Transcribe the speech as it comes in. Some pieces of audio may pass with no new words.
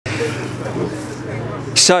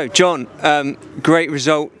So, John, great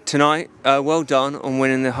result tonight. Well done on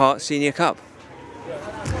winning the Herts Senior Cup.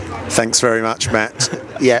 Thanks very much, Matt.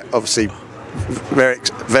 Yeah, obviously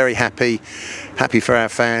very happy for our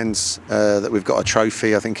fans that we've got a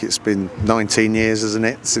trophy. I think it's been 19 years, isn't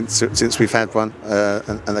it, since we've had one,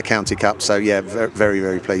 and the County Cup. So yeah,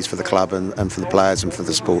 very pleased for the club and for the players and for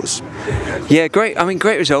the supporters. Yeah, great. I mean,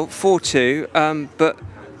 great result, 4-2. But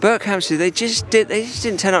Berkhamstead, they just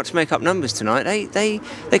didn't turn up to make up numbers tonight. They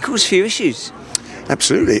caused a few issues.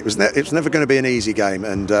 Absolutely, it was never going to be an easy game,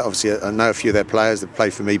 and obviously I know a few of their players that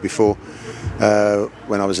played for me before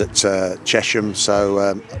when I was at Chesham. So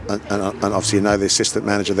and obviously you know the assistant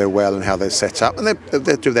manager there well and how they're set up, and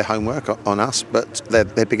they do their homework on us. But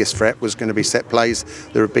their biggest threat was going to be set plays.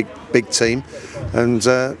 They're a big team, and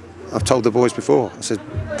I've told the boys before. I said,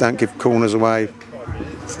 don't give corners away,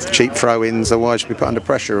 cheap throw-ins, otherwise you'll be put under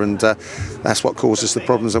pressure, and that's what causes the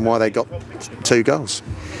problems and why they got 2 goals.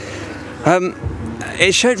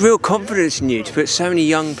 It showed real confidence in you to put so many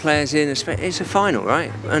young players in. It's a final,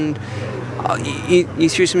 right? And you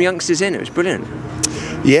threw some youngsters in. It was brilliant.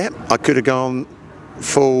 Yeah, I could have gone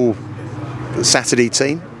full Saturday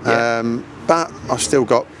team, yeah. But I've still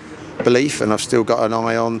got belief and I've still got an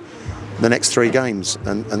eye on the next 3 games,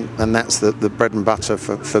 and that's the bread and butter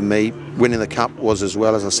for me. Winning the cup was, as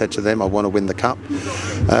well as I said to them, I want to win the cup,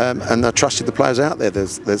 and I trusted the players out there.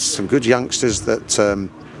 There's some good youngsters that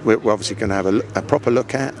we're obviously going to have a proper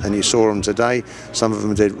look at, and you saw them today. Some of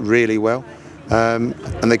them did really well, and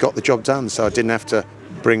they got the job done. So I didn't have to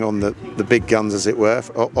bring on the big guns, as it were,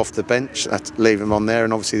 off the bench. I had to leave them on there,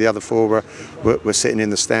 and obviously the other 4 were sitting in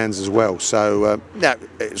the stands as well. So yeah,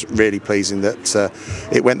 it's really pleasing that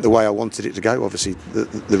it went the way I wanted it to go. Obviously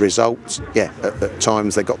the results, yeah, at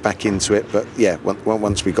times they got back into it, but yeah,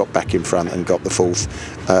 once we got back in front and got the 4th,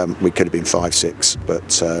 we could have been 5-6.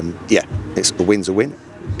 But yeah, a win's a win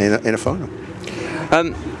in a final.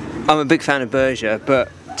 I'm a big fan of Berger,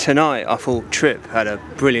 but tonight I thought Tripp had a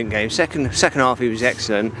brilliant game. Second half he was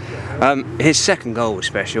excellent. His second goal was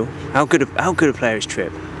special. How good a player is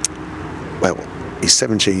Tripp? Well, he's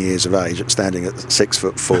 17 years of age, standing at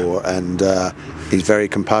 6'4", and he's very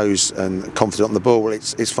composed and confident on the ball. Well,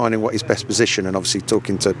 it's finding what his best position, and obviously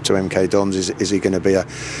talking to MK Dons, is he going to be a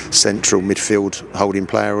central midfield holding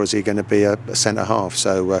player, or is he going to be a centre half?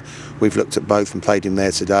 So we've looked at both and played him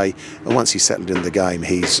there today. And once he's settled in the game,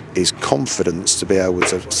 his confidence to be able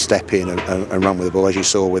to step in and run with the ball, as you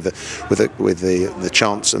saw with the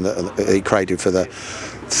chance and he created for the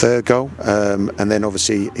 3rd goal, and then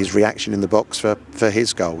obviously his reaction in the box for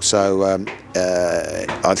his goal. So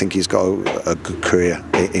I think he's got a good career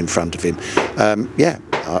in front of him. Yeah,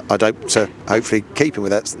 I'd hope to hopefully keep him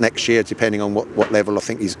with that next year, depending on what level. I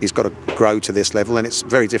think he's got to grow to this level, and it's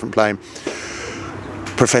very different playing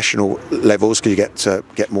professional levels, because you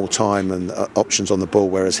get more time and options on the ball,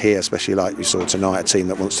 whereas here, especially like you saw tonight, a team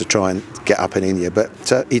that wants to try and get up and in you. But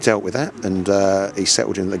he dealt with that, and he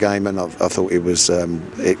settled in the game, and I thought it was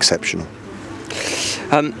exceptional.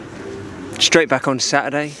 Straight back on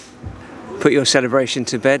Saturday, put your celebration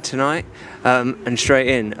to bed tonight, and straight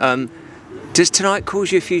in. Does tonight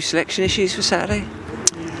cause you a few selection issues for Saturday?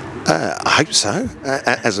 I hope so.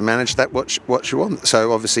 As a manager, that's what you want.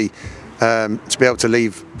 So obviously, to be able to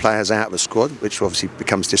leave players out of a squad, which obviously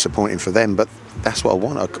becomes disappointing for them, but that's what I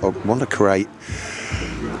want. I want to create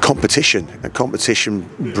competition, and competition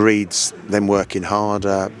breeds them working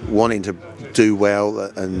harder, wanting to do well,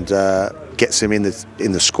 and gets them in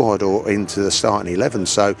the squad or into the starting 11.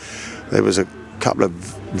 So there was a couple of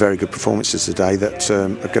very good performances today that are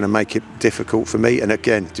going to make it difficult for me. And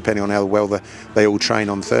again, depending on how well they all train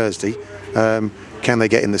on Thursday, can they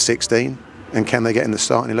get in the 16? And can they get in the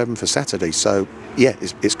starting 11 for Saturday? So yeah,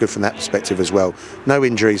 it's good from that perspective as well. No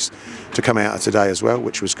injuries to come out of today as well,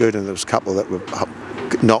 which was good, and there was a couple that were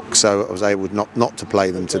knocked, so I was able not to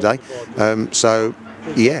play them today. So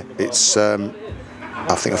yeah, it's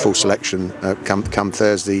I think a full selection come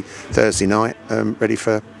Thursday night, ready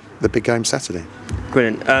for the big game Saturday.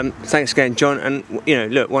 Brilliant. Thanks again, John. And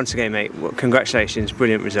look, once again, mate, congratulations,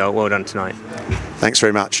 brilliant result. Well done tonight. Thanks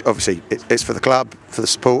very much. Obviously, it's for the club, for the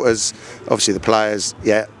supporters, obviously the players.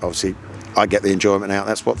 Yeah, obviously, I get the enjoyment out.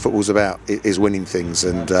 That's what football's about: is winning things,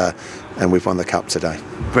 and we've won the cup today.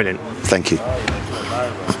 Brilliant. Thank you.